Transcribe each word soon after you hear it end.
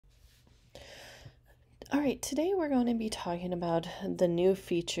All right, today we're going to be talking about the new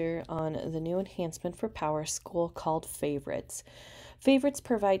feature on the new enhancement for Powerschool called Favorites. Favorites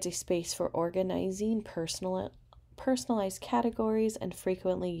provides a space for organizing personalized categories and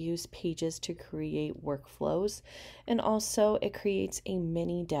frequently used pages to create workflows, and also it creates a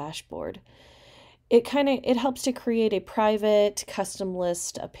mini dashboard. It helps to create a private custom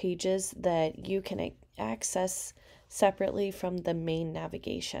list of pages that you can access separately from the main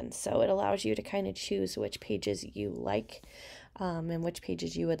navigation. So it allows you to kind of choose which pages you like and which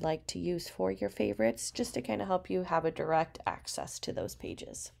pages you would like to use for your favorites, just to kind of help you have a direct access to those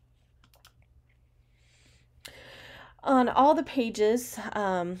pages. On all the pages,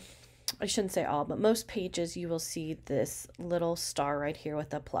 I shouldn't say all, but most pages, you will see this little star right here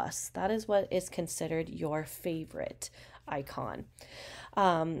with a plus. That is what is considered your favorite icon.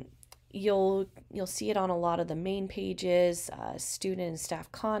 You'll see it on a lot of the main pages, student and staff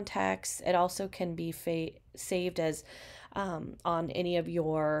contacts. It also can be saved as on any of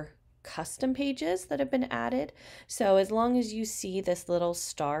your custom pages that have been added. So as long as you see this little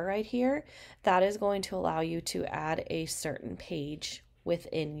star right here, that is going to allow you to add a certain page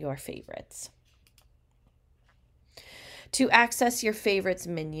within your favorites. To access your favorites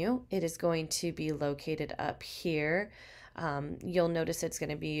menu, it is going to be located up here. You'll notice it's going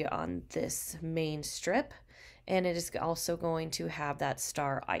to be on this main strip, and it is also going to have that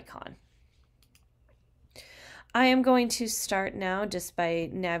star icon. I am going to start now just by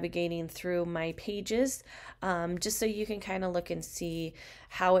navigating through my pages, just so you can kind of look and see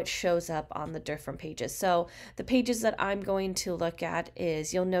how it shows up on the different pages. So the pages that I'm going to look at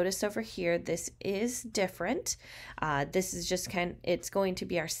is, you'll notice over here, this is different. This is just it's going to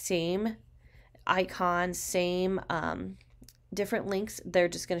be our same icon, same different links. They're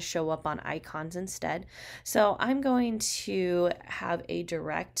just going to show up on icons instead. So I'm going to have a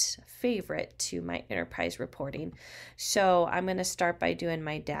direct favorite to my enterprise reporting. So I'm going to start by doing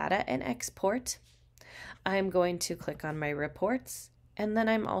my data and export. I'm going to click on my reports, and then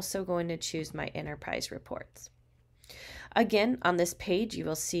I'm also going to choose my enterprise reports. Again, on this page, you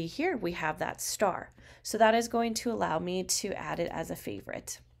will see here we have that star. So that is going to allow me to add it as a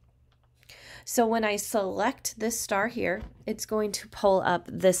favorite. So when I select this star here, it's going to pull up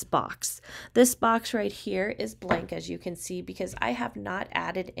this box. This box right here is blank, as you can see, because I have not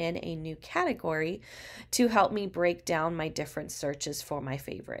added in a new category to help me break down my different searches for my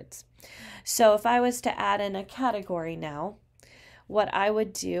favorites. So if I was to add in a category now, what I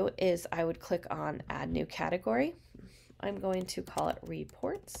would do is I would click on Add New Category. I'm going to call it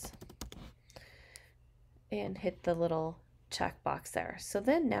Reports and hit the little checkbox there. So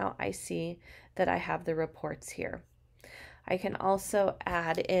then now I see that I have the reports here. I can also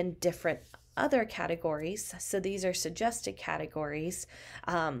add in different other categories. So these are suggested categories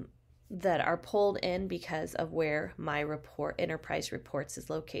that are pulled in because of where my enterprise reports is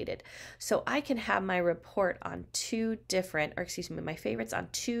located. So I can have my report on my favorites on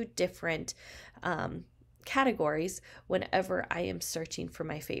two different categories whenever I am searching for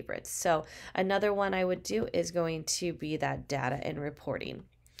my favorites. So another one I would do is going to be that data and reporting.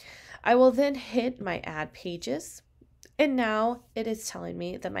 I will then hit my add pages, and now it is telling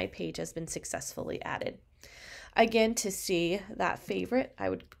me that my page has been successfully added. Again, to see that favorite, I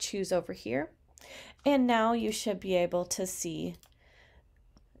would choose over here, and now you should be able to see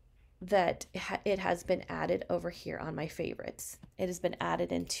that it has been added over here on my favorites. It has been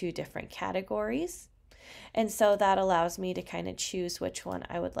added in two different categories. And so that allows me to kind of choose which one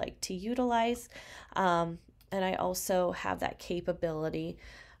I would like to utilize. And I also have that capability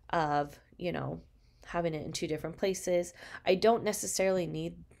of, having it in two different places. I don't necessarily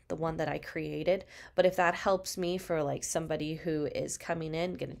need the one that I created, but if that helps me for like somebody who is coming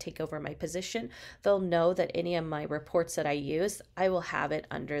in, going to take over my position, they'll know that any of my reports that I use, I will have it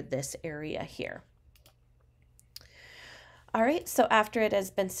under this area here. All right, so after it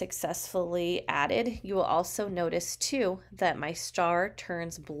has been successfully added, you will also notice too that my star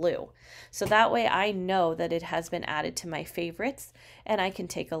turns blue. So that way I know that it has been added to my favorites, and I can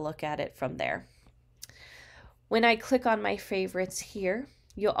take a look at it from there. When I click on my favorites here,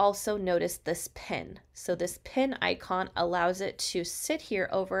 you'll also notice this pin. So this pin icon allows it to sit here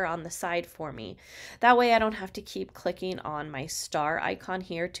over on the side for me. That way I don't have to keep clicking on my star icon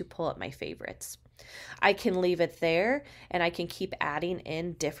here to pull up my favorites. I can leave it there, and I can keep adding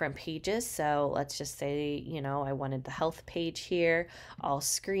in different pages. So let's just say, I wanted the health page here, all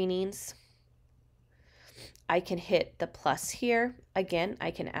screenings. I can hit the plus here. Again, I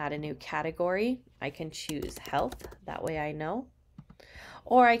can add a new category. I can choose health. That way I know.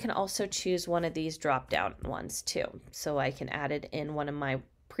 Or I can also choose one of these drop down ones too. So I can add it in one of my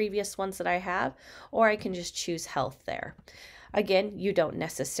previous ones that I have, or I can just choose health there. Again, you don't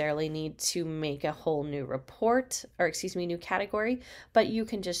necessarily need to make a whole new report, or excuse me, new category, but you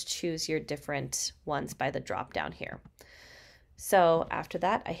can just choose your different ones by the drop down here. So after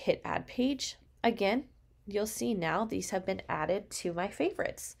that, I hit add page. Again, you'll see now these have been added to my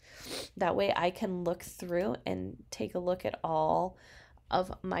favorites. That way I can look through and take a look at all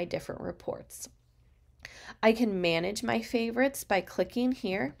of my different reports. I can manage my favorites by clicking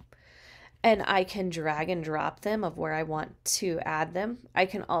here, and I can drag and drop them of where I want to add them. I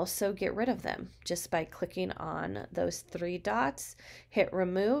can also get rid of them just by clicking on those 3 dots, hit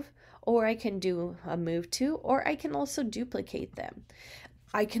remove, or I can do a move to, or I can also duplicate them.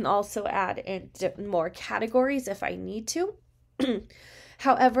 I can also add in more categories if I need to.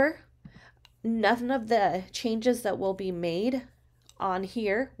 However, none of the changes that will be made on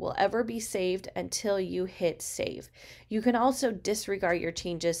here will ever be saved until you hit save. You can also disregard your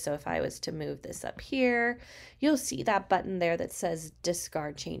changes. So if I was to move this up here, you'll see that button there that says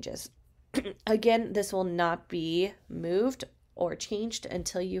discard changes. Again, this will not be moved or changed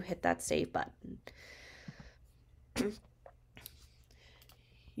until you hit that save button.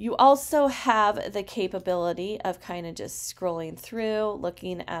 You also have the capability of kind of just scrolling through,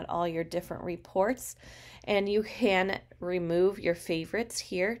 looking at all your different reports, and you can remove your favorites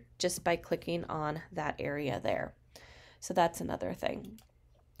here just by clicking on that area there. So that's another thing.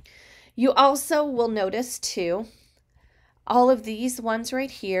 You also will notice too, all of these ones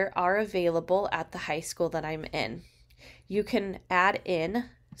right here are available at the high school that I'm in. You can add in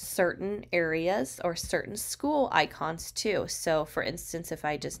certain areas or certain school icons too. So for instance, if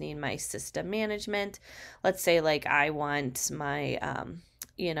I just need my system management, let's say like I want my,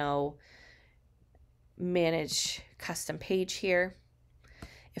 manage custom page here.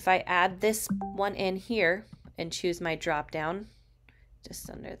 If I add this one in here and choose my drop down just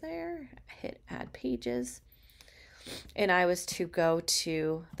under there, hit add pages, and I was to go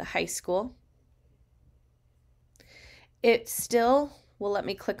to the high school, it still will let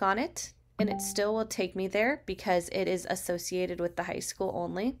me click on it, and it still will take me there because it is associated with the high school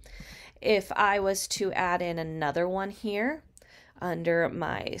only. If I was to add in another one here under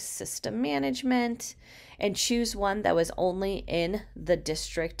my system management and choose one that was only in the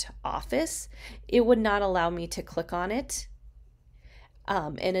district office, it would not allow me to click on it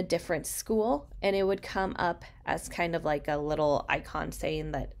in a different school, and it would come up as kind of like a little icon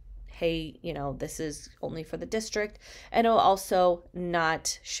saying that, hey, this is only for the district, and it'll also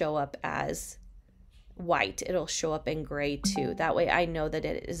not show up as white. It'll show up in gray too. That way I know that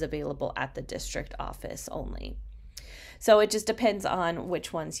it is available at the district office only. So it just depends on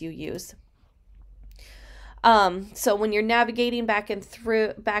which ones you use. So when you're navigating back and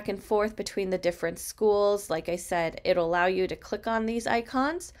forth between the different schools, like I said, it'll allow you to click on these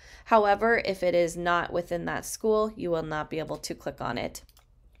icons. However, if it is not within that school, you will not be able to click on it.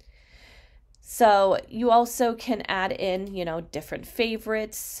 So you also can add in, different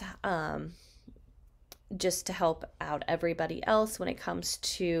favorites, just to help out everybody else when it comes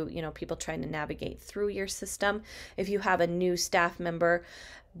to, people trying to navigate through your system. If you have a new staff member,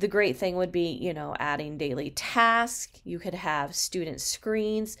 the great thing would be, adding daily tasks. You could have student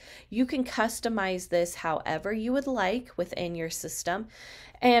screens. You can customize this however you would like within your system.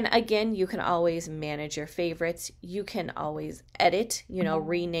 And again, you can always manage your favorites. You can always edit,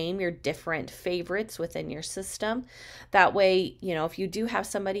 rename your different favorites within your system. That way, if you do have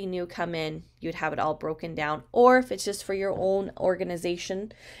somebody new come in, you'd have it all broken down. Or if it's just for your own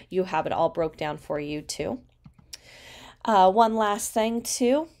organization, you have it all broke down for you too. One last thing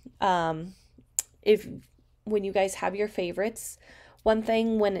too, when you guys have your favorites, one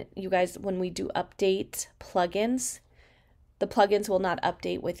thing when we do update plugins, the plugins will not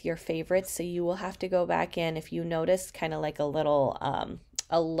update with your favorites, so you will have to go back in. If you notice kind of like a little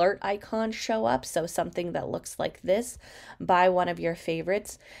alert icon show up, so something that looks like this by one of your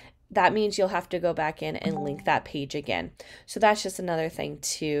favorites, that means you'll have to go back in and link that page again. So that's just another thing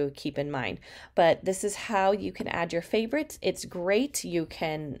to keep in mind. But this is how you can add your favorites. It's great. You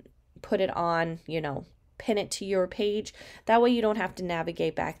can put it on, pin it to your page. That way you don't have to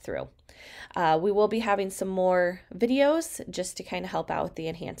navigate back through. We will be having some more videos just to kind of help out with the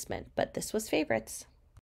enhancement, but this was favorites.